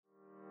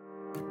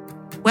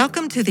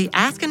Welcome to the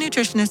Ask a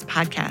Nutritionist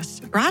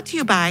podcast, brought to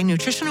you by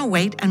Nutritional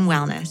Weight and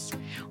Wellness.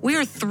 We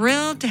are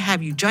thrilled to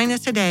have you join us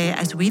today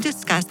as we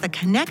discuss the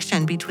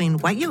connection between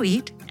what you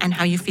eat and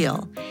how you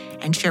feel,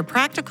 and share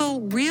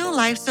practical,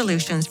 real-life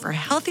solutions for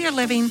healthier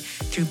living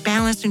through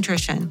balanced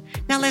nutrition.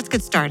 Now let's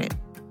get started.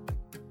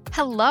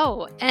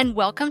 Hello, and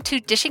welcome to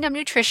Dishing Up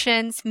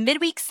Nutrition's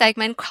midweek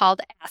segment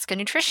called Ask a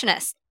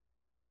Nutritionist.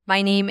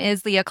 My name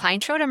is Leah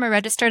Kleinschrodt. I'm a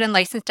registered and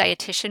licensed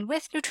dietitian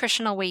with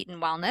Nutritional Weight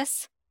and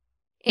Wellness.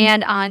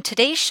 And on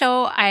today's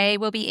show, I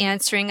will be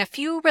answering a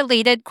few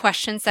related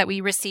questions that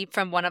we received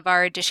from one of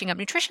our Dishing Up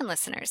Nutrition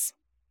listeners.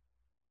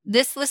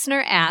 This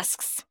listener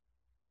asks,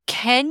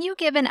 can you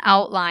give an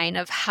outline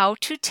of how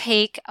to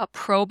take a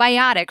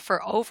probiotic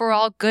for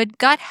overall good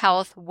gut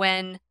health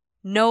when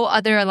no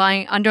other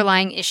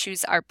underlying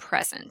issues are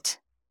present?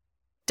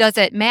 Does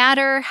it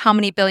matter how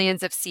many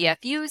billions of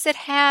CFUs it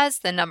has,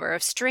 the number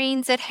of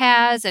strains it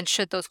has, and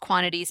should those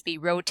quantities be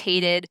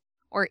rotated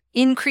or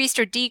increased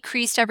or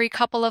decreased every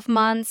couple of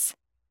months?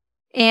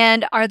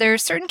 And are there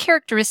certain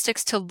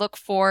characteristics to look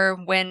for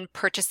when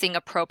purchasing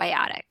a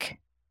probiotic?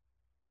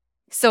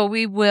 So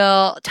we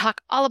will talk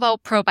all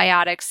about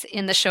probiotics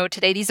in the show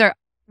today. These are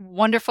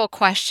wonderful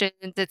questions.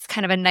 It's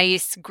kind of a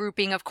nice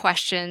grouping of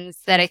questions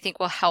that I think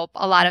will help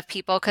a lot of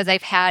people because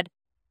I've had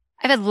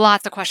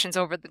lots of questions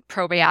over the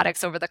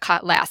probiotics over the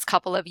last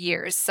couple of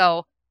years.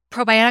 So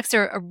probiotics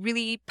are a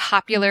really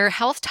popular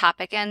health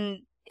topic. And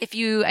if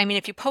you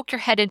poke your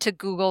head into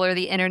Google or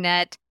the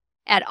internet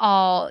at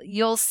all,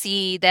 you'll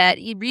see that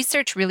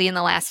research really in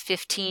the last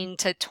 15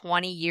 to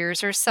 20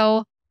 years or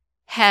so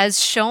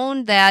has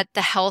shown that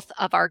the health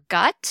of our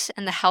gut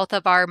and the health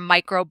of our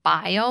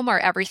microbiome, or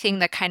everything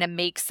that kind of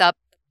makes up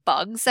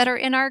bugs that are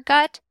in our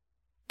gut,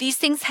 these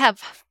things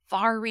have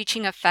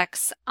far-reaching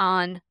effects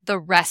on the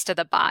rest of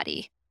the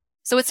body.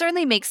 So it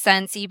certainly makes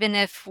sense, even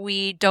if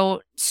we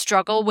don't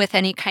struggle with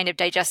any kind of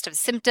digestive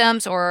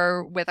symptoms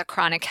or with a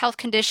chronic health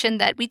condition,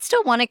 that we'd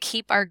still want to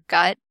keep our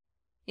gut,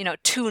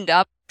 tuned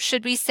up,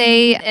 should we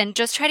say, and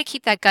just try to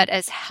keep that gut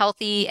as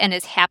healthy and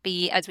as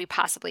happy as we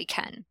possibly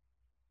can.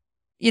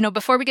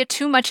 Before we get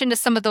too much into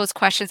some of those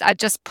questions, I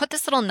just put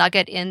this little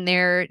nugget in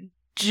there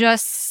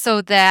just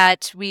so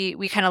that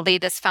we kind of lay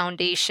this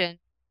foundation.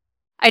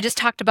 I just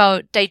talked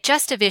about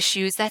digestive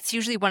issues. That's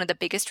usually one of the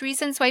biggest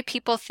reasons why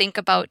people think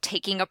about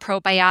taking a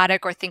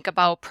probiotic or think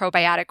about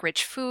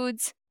probiotic-rich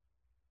foods.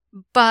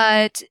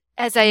 But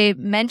as I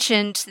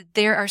mentioned,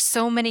 there are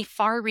so many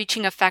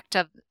far-reaching effects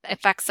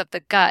of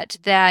the gut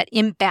that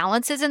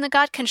imbalances in the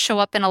gut can show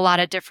up in a lot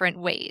of different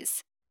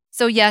ways.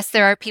 So yes,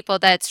 there are people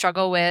that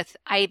struggle with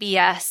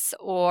IBS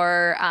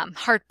or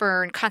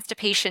heartburn,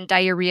 constipation,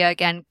 diarrhea,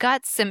 again,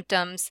 gut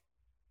symptoms.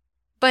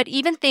 But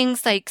even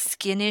things like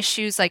skin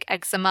issues like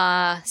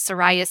eczema,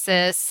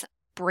 psoriasis,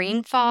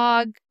 brain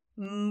fog,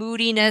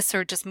 moodiness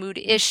or just mood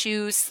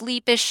issues,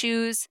 sleep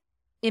issues,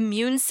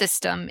 immune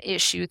system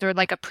issues, or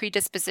like a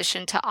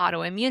predisposition to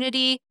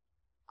autoimmunity,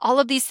 all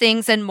of these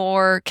things and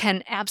more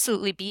can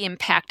absolutely be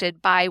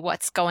impacted by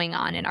what's going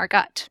on in our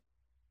gut.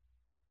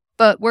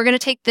 But we're going to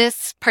take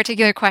this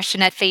particular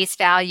question at face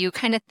value,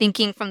 kind of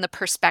thinking from the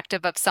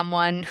perspective of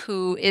someone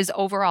who is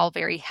overall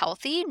very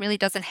healthy, really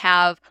doesn't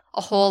have a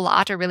whole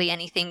lot or really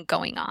anything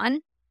going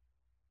on.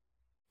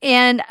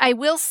 And I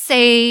will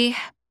say,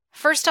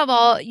 first of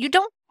all, you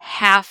don't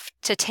have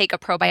to take a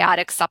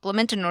probiotic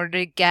supplement in order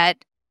to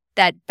get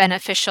that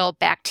beneficial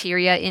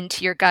bacteria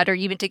into your gut, or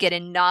even to get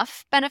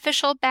enough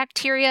beneficial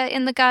bacteria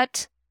in the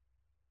gut.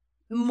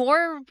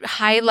 More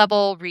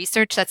high-level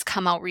research that's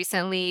come out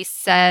recently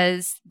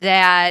says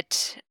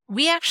that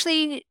we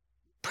actually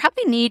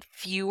probably need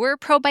fewer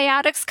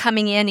probiotics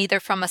coming in either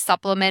from a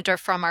supplement or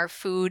from our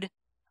food.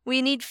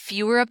 We need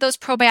fewer of those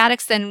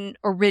probiotics than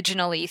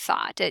originally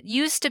thought. It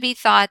used to be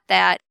thought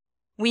that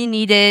we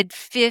needed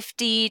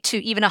 50 to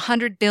even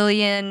 100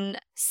 billion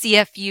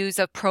CFUs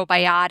of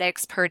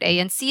probiotics per day.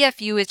 And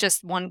CFU is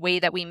just one way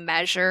that we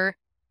measure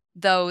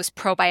those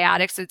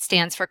probiotics. It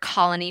stands for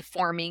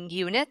colony-forming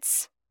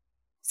units.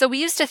 So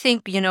we used to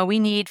think, we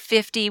need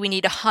 50, we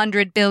need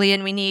 100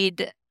 billion, we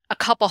need a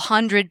couple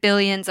hundred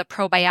billions of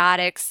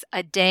probiotics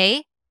a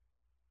day.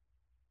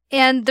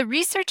 And the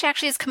research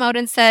actually has come out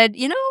and said,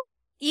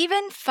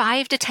 even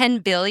 5 to 10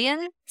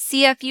 billion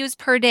CFUs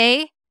per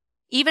day,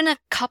 even a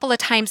couple of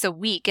times a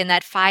week in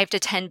that 5 to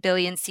 10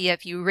 billion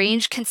CFU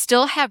range can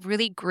still have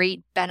really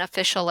great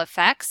beneficial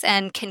effects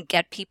and can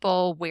get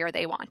people where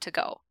they want to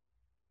go.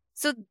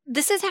 So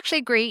this is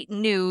actually great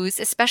news,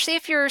 especially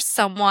if you're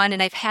someone,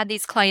 and I've had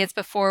these clients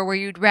before, where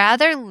you'd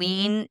rather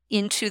lean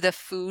into the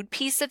food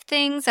piece of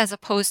things as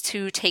opposed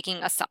to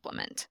taking a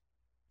supplement.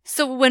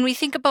 So when we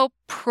think about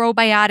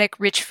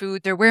probiotic-rich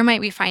foods, or where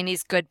might we find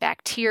these good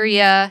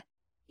bacteria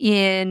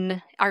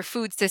in our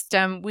food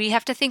system, we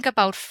have to think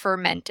about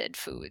fermented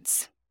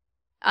foods.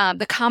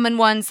 The common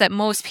ones that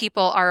most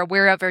people are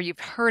aware of or you've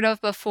heard of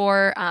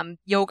before,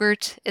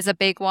 yogurt is a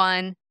big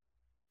one,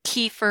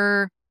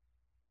 kefir,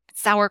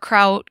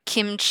 sauerkraut,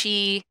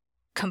 kimchi,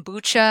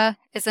 kombucha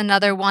is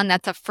another one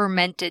that's a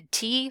fermented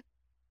tea.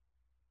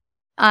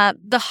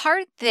 The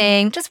hard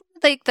thing, just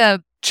like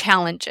the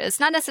challenges,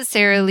 not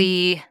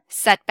necessarily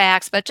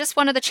setbacks, but just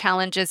one of the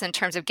challenges in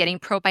terms of getting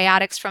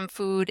probiotics from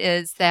food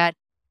is that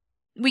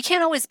we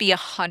can't always be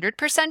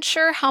 100%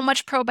 sure how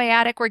much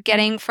probiotic we're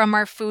getting from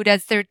our food,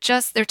 as there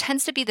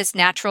tends to be this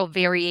natural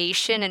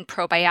variation in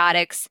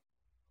probiotics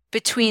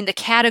between the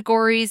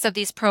categories of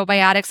these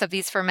probiotics, of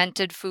these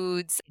fermented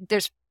foods.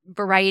 There's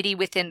variety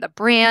within the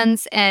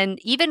brands, and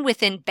even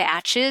within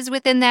batches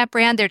within that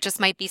brand, there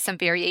just might be some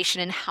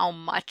variation in how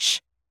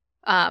much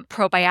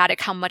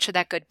probiotic, how much of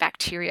that good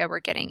bacteria we're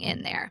getting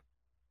in there.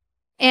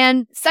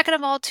 And second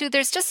of all, too,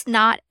 there's just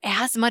not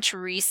as much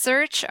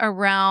research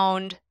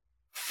around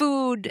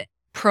food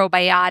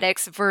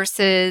probiotics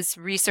versus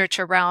research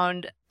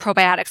around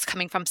probiotics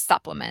coming from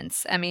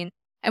supplements. I mean,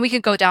 and we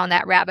could go down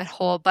that rabbit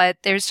hole, but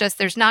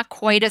there's not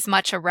quite as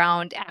much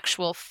around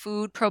actual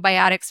food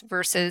probiotics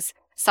versus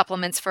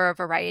supplements for a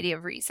variety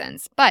of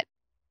reasons. But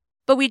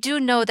we do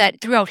know that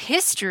throughout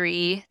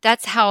history,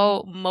 that's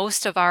how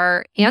most of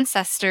our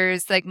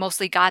ancestors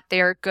mostly got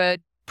their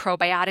good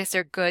probiotics,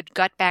 their good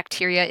gut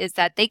bacteria, is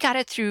that they got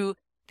it through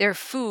their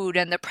food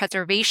and the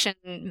preservation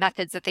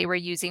methods that they were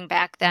using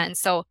back then.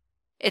 So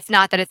it's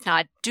not that it's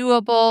not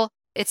doable,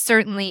 it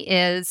certainly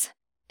is.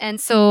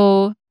 And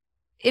so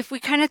if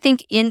we kind of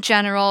think in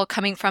general,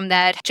 coming from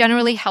that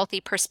generally healthy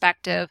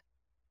perspective,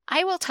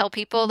 I will tell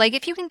people,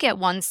 if you can get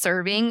one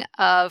serving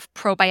of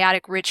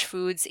probiotic rich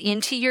foods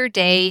into your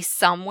day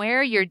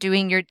somewhere, you're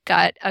doing your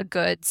gut a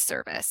good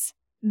service.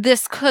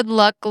 This could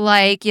look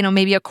like,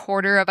 maybe a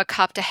quarter of a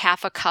cup to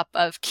half a cup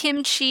of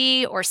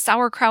kimchi or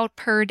sauerkraut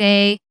per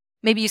day.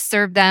 Maybe you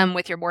serve them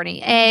with your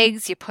morning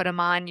eggs, you put them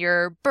on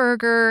your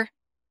burger,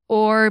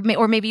 or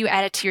maybe you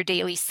add it to your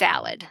daily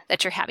salad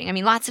that you're having. I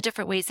mean, lots of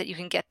different ways that you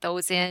can get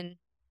those in.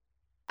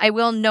 I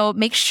will note,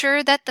 make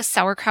sure that the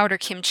sauerkraut or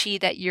kimchi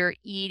that you're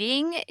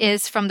eating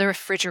is from the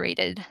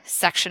refrigerated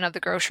section of the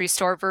grocery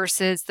store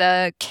versus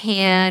the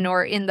can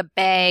or in the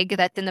bag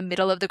that's in the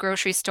middle of the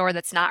grocery store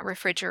that's not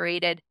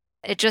refrigerated.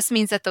 It just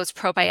means that those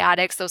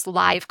probiotics, those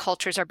live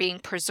cultures, are being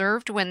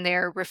preserved when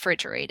they're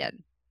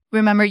refrigerated.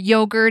 Remember,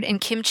 yogurt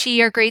and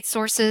kimchi are great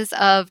sources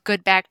of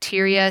good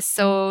bacteria.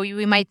 So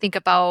we might think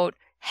about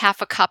half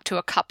a cup to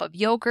a cup of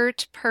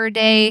yogurt per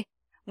day.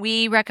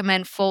 We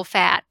recommend full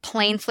fat,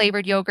 plain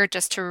flavored yogurt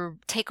just to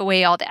take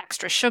away all the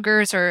extra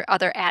sugars or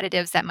other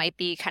additives that might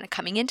be kind of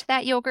coming into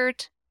that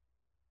yogurt.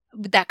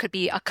 That could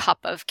be a cup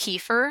of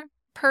kefir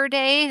per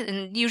day.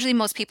 And usually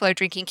most people are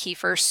drinking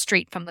kefir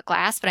straight from the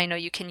glass, but I know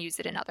you can use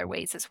it in other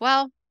ways as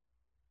well.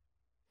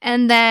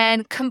 And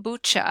then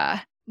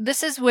kombucha.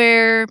 This is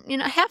where,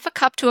 half a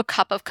cup to a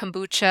cup of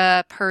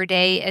kombucha per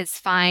day is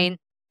fine.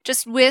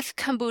 Just with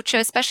kombucha,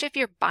 especially if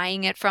you're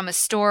buying it from a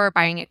store or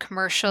buying it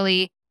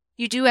commercially,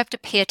 you do have to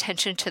pay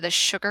attention to the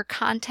sugar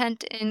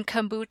content in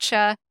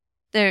kombucha.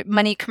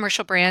 Many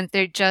commercial brands,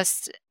 they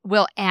just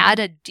will add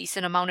a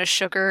decent amount of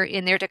sugar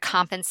in there to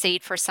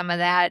compensate for some of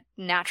that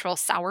natural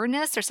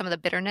sourness or some of the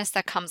bitterness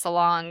that comes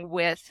along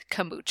with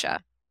kombucha.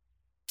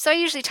 So I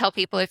usually tell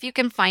people, if you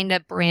can find a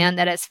brand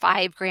that has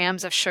 5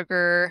 grams of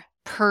sugar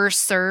per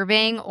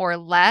serving or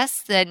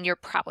less, then you're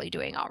probably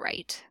doing all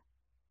right.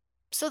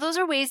 So those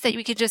are ways that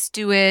we could just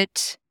do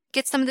it,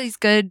 get some of these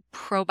good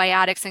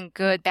probiotics and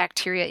good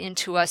bacteria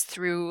into us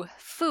through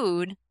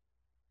food.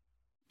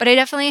 But I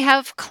definitely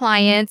have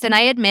clients, and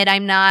I admit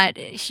I'm not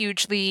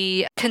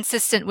hugely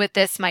consistent with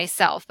this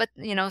myself, but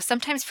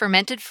sometimes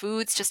fermented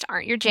foods just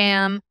aren't your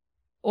jam,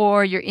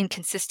 or you're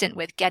inconsistent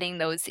with getting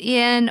those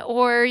in,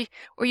 or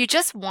you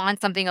just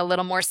want something a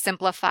little more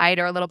simplified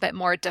or a little bit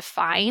more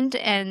defined.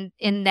 And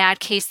in that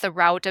case, the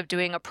route of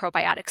doing a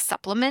probiotic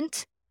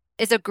supplement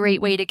is a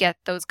great way to get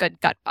those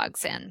good gut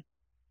bugs in.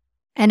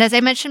 And as I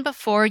mentioned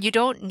before, you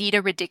don't need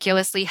a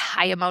ridiculously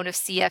high amount of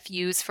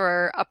CFUs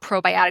for a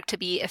probiotic to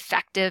be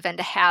effective and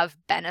to have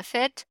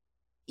benefit.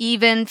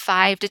 Even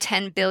 5 to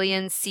 10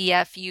 billion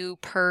CFU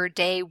per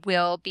day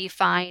will be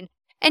fine.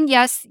 And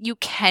yes, you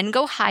can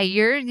go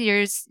higher.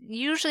 There's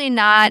usually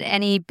not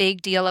any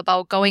big deal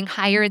about going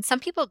higher. And some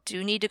people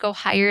do need to go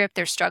higher if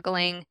they're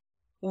struggling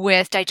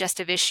with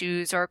digestive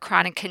issues or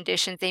chronic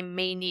conditions. They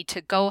may need to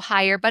go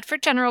higher. But for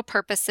general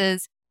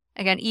purposes,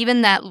 again,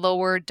 even that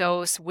lower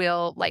dose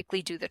will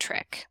likely do the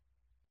trick.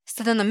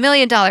 So then the $1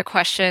 million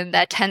question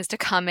that tends to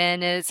come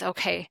in is,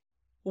 okay,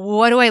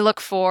 what do I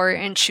look for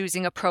in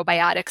choosing a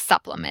probiotic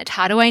supplement?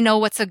 How do I know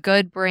what's a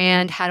good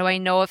brand? How do I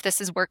know if this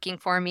is working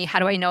for me? How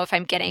do I know if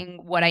I'm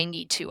getting what I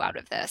need to out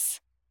of this?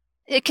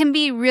 It can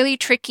be really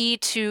tricky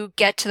to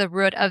get to the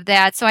root of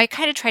that. So I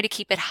kind of try to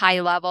keep it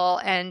high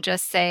level and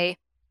just say,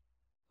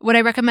 what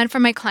I recommend for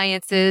my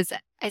clients is,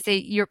 I say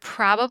your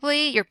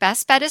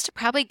best bet is to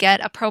probably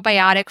get a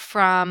probiotic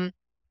from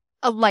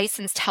a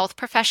licensed health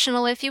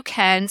professional if you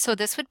can. So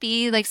this would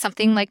be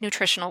something like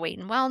Nutritional Weight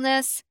and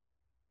Wellness.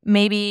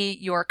 Maybe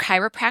your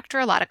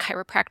chiropractor. A lot of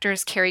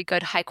chiropractors carry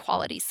good high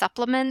quality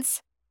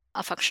supplements.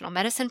 A functional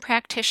medicine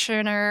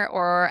practitioner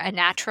or a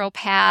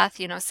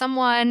naturopath,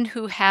 someone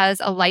who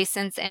has a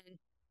license. And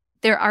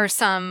there are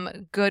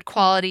some good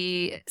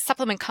quality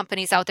supplement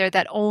companies out there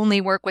that only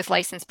work with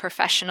licensed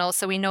professionals.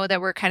 So we know that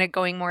we're kind of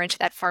going more into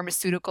that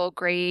pharmaceutical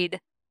grade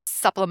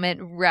supplement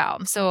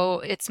realm. So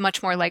it's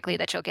much more likely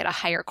that you'll get a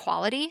higher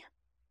quality.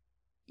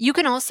 You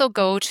can also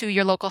go to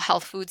your local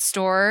health food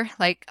store,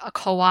 like a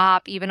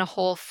co-op, even a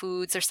Whole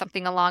Foods or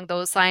something along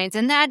those lines.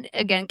 And that,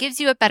 again, gives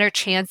you a better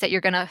chance that you're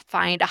going to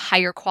find a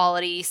higher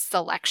quality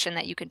selection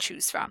that you can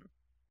choose from.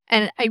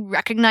 And I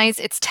recognize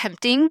it's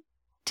tempting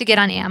to get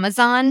on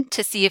Amazon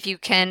to see if you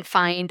can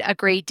find a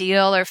great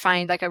deal or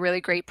find like a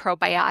really great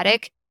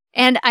probiotic.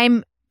 And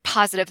I'm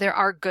positive there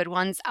are good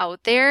ones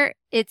out there.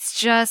 It's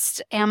just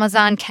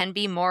Amazon can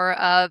be more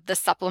of the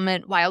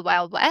supplement wild,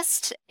 wild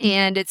west.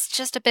 And it's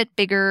just a bit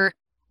bigger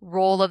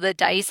roll of the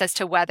dice as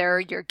to whether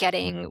you're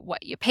getting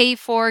what you pay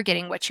for,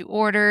 getting what you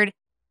ordered,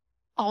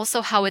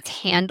 also how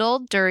it's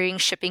handled during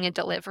shipping and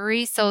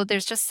delivery. So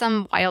there's just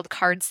some wild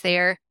cards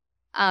there.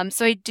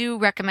 So I do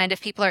recommend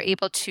if people are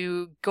able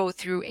to go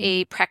through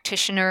a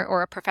practitioner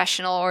or a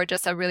professional or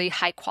just a really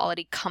high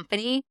quality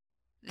company,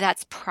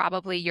 that's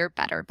probably your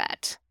better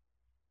bet.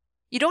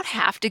 You don't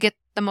have to get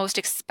the most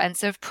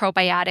expensive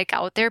probiotic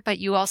out there, but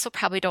you also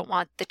probably don't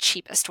want the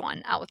cheapest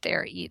one out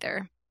there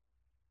either.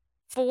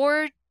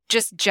 For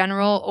just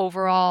general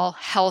overall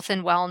health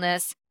and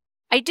wellness,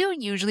 I do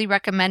usually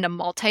recommend a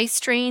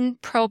multi-strain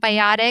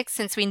probiotic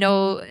since we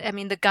know,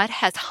 the gut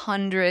has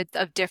hundreds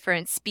of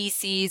different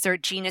species or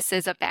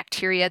genuses of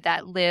bacteria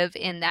that live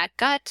in that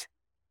gut.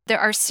 There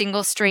are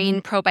single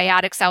strain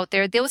probiotics out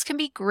there. Those can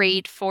be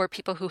great for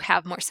people who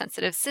have more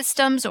sensitive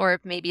systems, or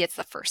maybe it's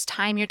the first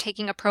time you're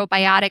taking a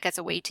probiotic as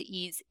a way to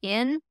ease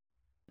in.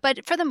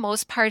 But for the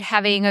most part,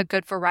 having a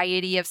good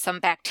variety of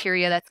some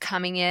bacteria that's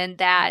coming in,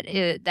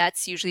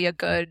 that's usually a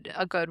good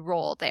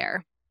role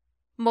there.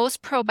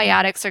 Most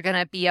probiotics are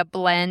going to be a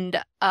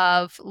blend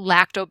of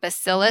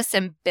lactobacillus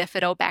and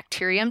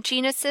bifidobacterium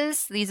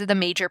genuses. These are the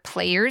major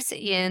players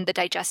in the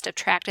digestive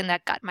tract and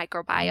that gut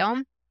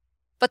microbiome.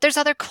 But there's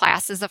other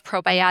classes of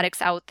probiotics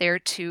out there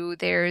too.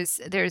 There's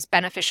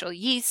beneficial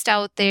yeast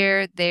out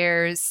there.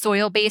 There's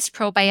soil-based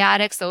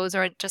probiotics. Those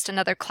are just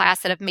another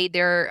class that have made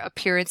their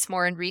appearance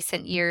more in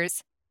recent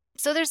years.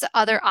 So there's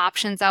other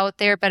options out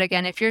there. But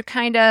again, if you're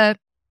kind of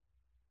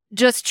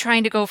just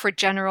trying to go for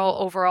general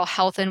overall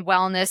health and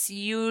wellness,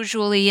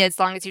 usually as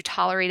long as you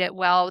tolerate it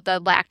well, the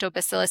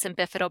lactobacillus and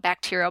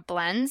bifidobacterial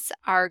blends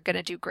are going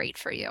to do great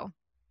for you.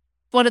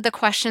 One of the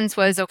questions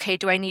was, okay,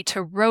 do I need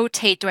to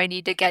rotate? Do I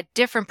need to get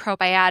different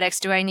probiotics?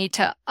 Do I need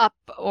to up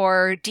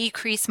or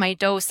decrease my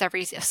dose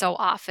every so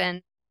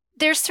often?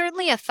 There's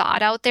certainly a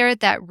thought out there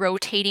that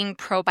rotating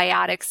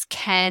probiotics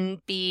can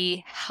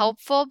be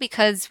helpful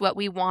because what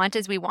we want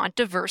is we want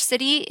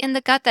diversity in the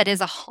gut. That is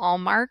a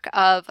hallmark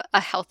of a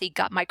healthy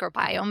gut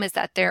microbiome, is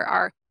that there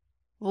are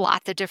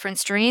lots of different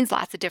strains,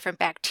 lots of different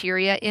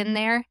bacteria in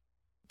there.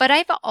 But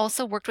I've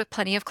also worked with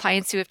plenty of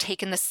clients who have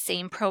taken the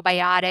same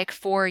probiotic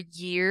for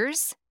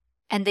years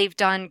and they've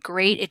done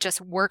great. It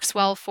just works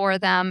well for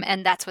them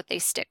and that's what they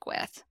stick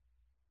with.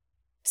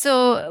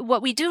 So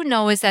what we do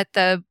know is that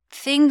the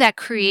thing that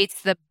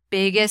creates the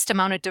biggest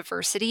amount of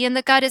diversity in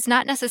the gut is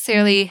not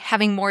necessarily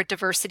having more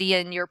diversity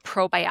in your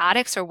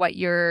probiotics or what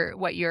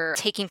you're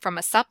taking from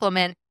a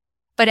supplement,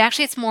 but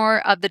actually it's more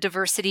of the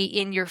diversity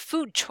in your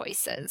food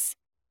choices.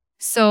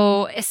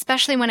 So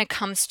especially when it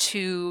comes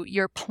to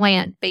your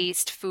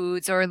plant-based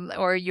foods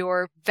or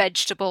your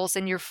vegetables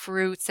and your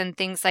fruits and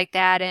things like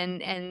that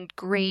and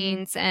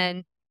grains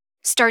and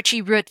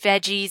starchy root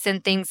veggies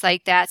and things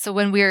like that. So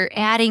when we're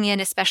adding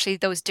in especially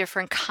those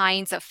different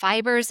kinds of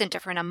fibers and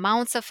different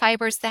amounts of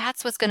fibers,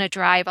 that's what's going to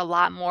drive a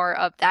lot more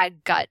of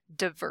that gut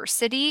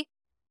diversity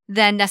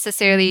than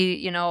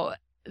necessarily,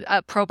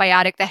 a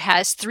probiotic that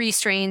has 3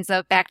 strains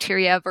of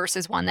bacteria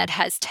versus one that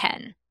has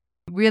 10.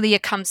 Really,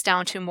 it comes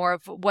down to more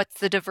of what's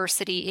the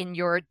diversity in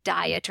your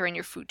diet or in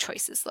your food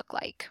choices look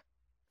like.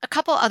 A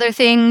couple other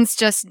things,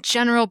 just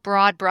general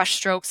broad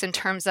brushstrokes in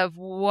terms of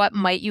what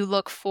might you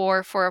look for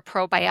a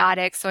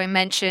probiotic. So I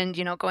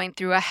mentioned, going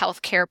through a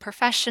healthcare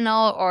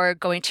professional or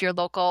going to your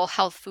local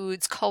health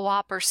foods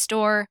co-op or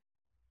store.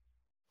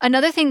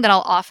 Another thing that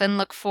I'll often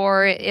look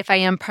for if I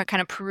am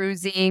kind of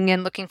perusing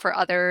and looking for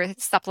other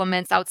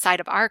supplements outside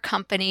of our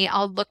company,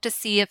 I'll look to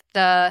see if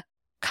the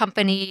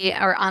company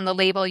or on the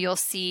label, you'll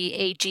see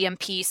a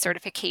GMP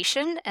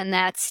certification, and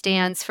that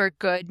stands for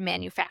Good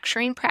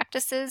Manufacturing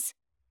Practices.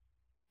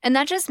 And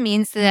that just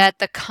means that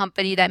the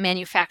company that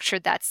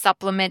manufactured that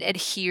supplement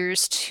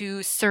adheres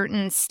to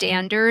certain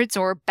standards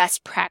or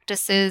best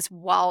practices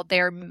while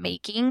they're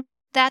making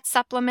that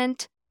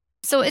supplement.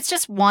 So it's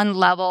just one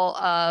level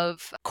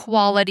of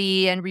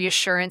quality and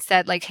reassurance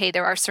that hey,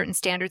 there are certain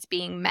standards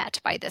being met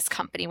by this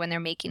company when they're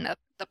making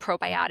the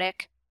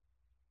probiotic.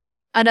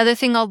 Another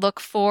thing I'll look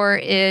for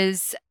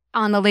is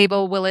on the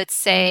label, will it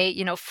say,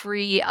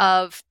 free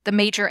of the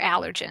major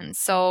allergens?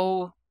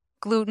 So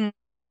gluten,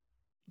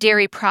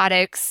 dairy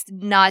products,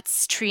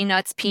 nuts, tree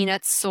nuts,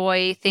 peanuts,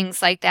 soy,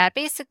 things like that.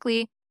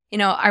 Basically,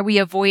 are we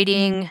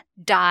avoiding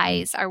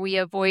dyes? Are we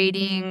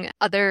avoiding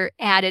other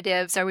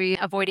additives? Are we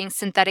avoiding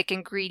synthetic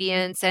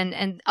ingredients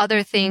and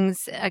other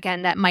things,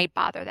 again, that might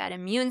bother that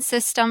immune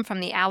system from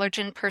the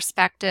allergen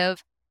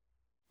perspective?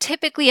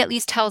 Typically at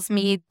least tells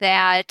me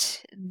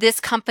that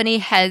this company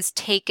has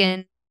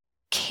taken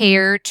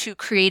care to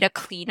create a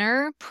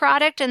cleaner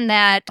product, and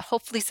that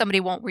hopefully somebody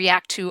won't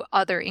react to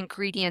other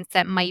ingredients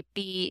that might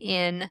be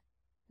in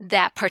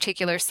that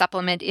particular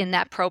supplement, in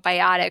that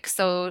probiotic.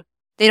 So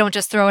they don't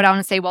just throw it out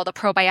and say, well, the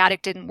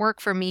probiotic didn't work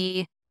for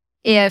me,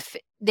 if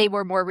they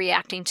were more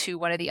reacting to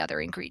one of the other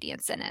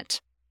ingredients in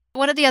it.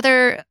 One of the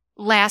other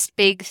last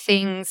big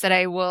things that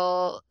I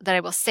will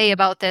say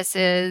about this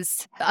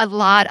is a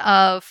lot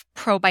of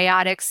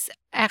probiotics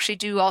actually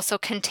do also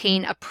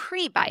contain a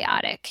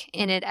prebiotic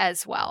in it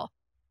as well.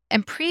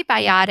 And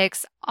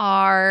prebiotics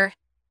are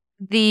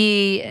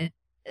the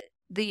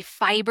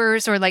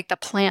fibers, or like the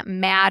plant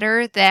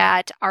matter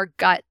that our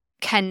gut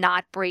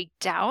cannot break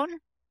down.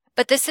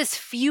 But this is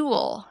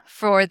fuel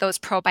for those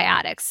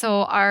probiotics.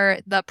 So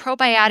the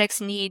probiotics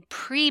need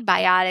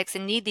prebiotics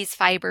and need these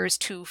fibers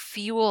to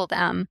fuel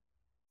them.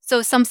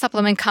 So some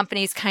supplement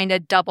companies kind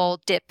of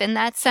double dip in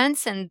that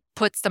sense and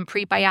put some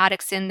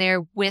prebiotics in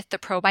there with the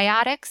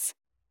probiotics.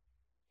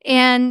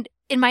 And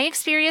in my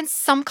experience,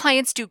 some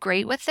clients do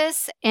great with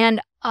this, and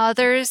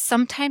others,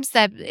 sometimes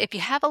that if you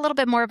have a little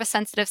bit more of a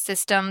sensitive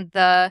system,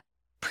 the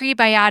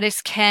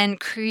prebiotics can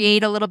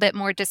create a little bit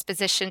more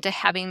disposition to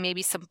having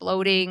maybe some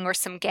bloating or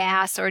some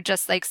gas or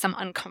just like some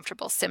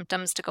uncomfortable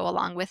symptoms to go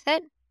along with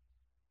it.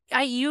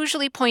 I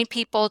usually point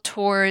people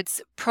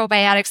towards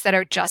probiotics that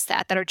are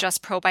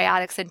just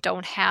probiotics and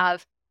don't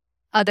have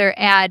other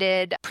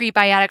added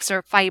prebiotics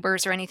or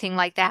fibers or anything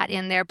like that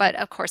in there. But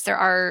of course, there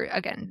are,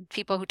 again,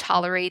 people who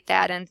tolerate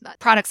that and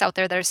products out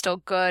there that are still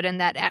good and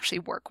that actually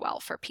work well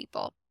for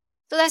people.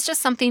 So that's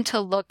just something to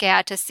look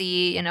at to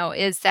see,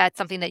 is that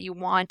something that you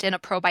want in a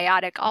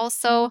probiotic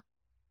also?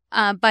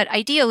 But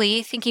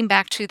ideally, thinking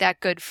back to that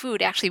good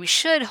food, actually, we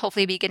should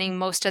hopefully be getting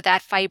most of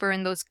that fiber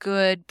and those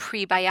good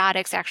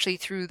prebiotics actually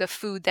through the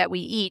food that we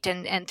eat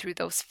and through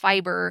those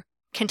fiber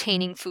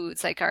containing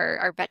foods like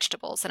our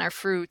vegetables and our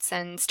fruits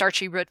and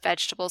starchy root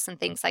vegetables and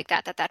things like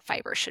that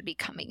fiber should be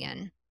coming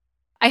in.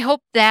 I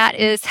hope that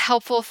is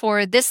helpful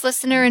for this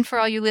listener and for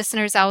all you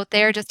listeners out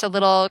there. Just a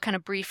little kind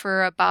of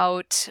briefer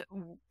about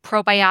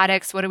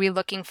probiotics. What are we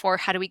looking for?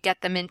 How do we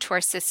get them into our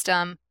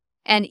system?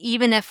 And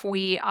even if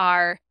we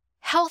are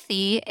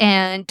healthy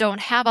and don't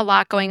have a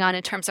lot going on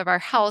in terms of our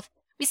health,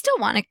 we still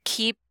want to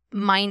keep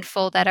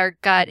mindful that our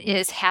gut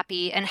is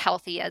happy and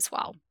healthy as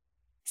well.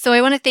 So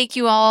I want to thank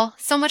you all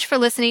so much for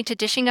listening to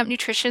Dishing Up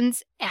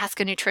Nutrition's Ask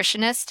a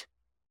Nutritionist.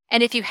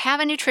 And if you have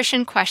a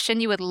nutrition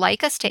question you would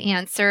like us to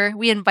answer,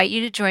 we invite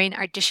you to join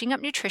our Dishing Up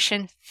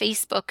Nutrition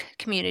Facebook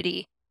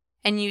community.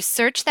 And you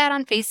search that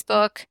on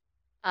Facebook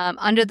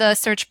under the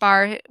search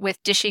bar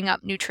with Dishing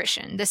Up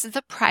Nutrition. This is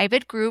a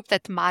private group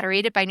that's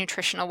moderated by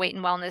nutritional weight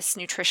and wellness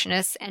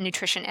nutritionists and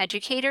nutrition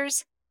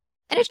educators.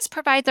 And it just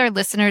provides our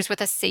listeners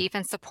with a safe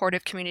and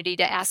supportive community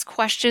to ask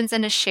questions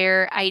and to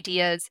share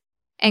ideas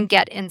and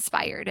get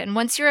inspired. And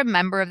once you're a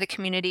member of the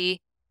community,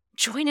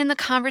 join in the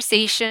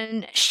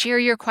conversation, share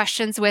your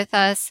questions with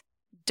us.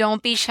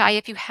 Don't be shy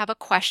if you have a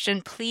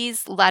question.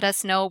 Please let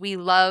us know. We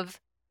love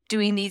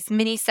doing these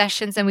mini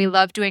sessions and we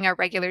love doing our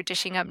regular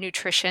Dishing Up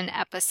Nutrition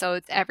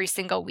episodes every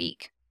single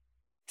week.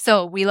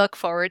 So we look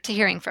forward to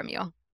hearing from you.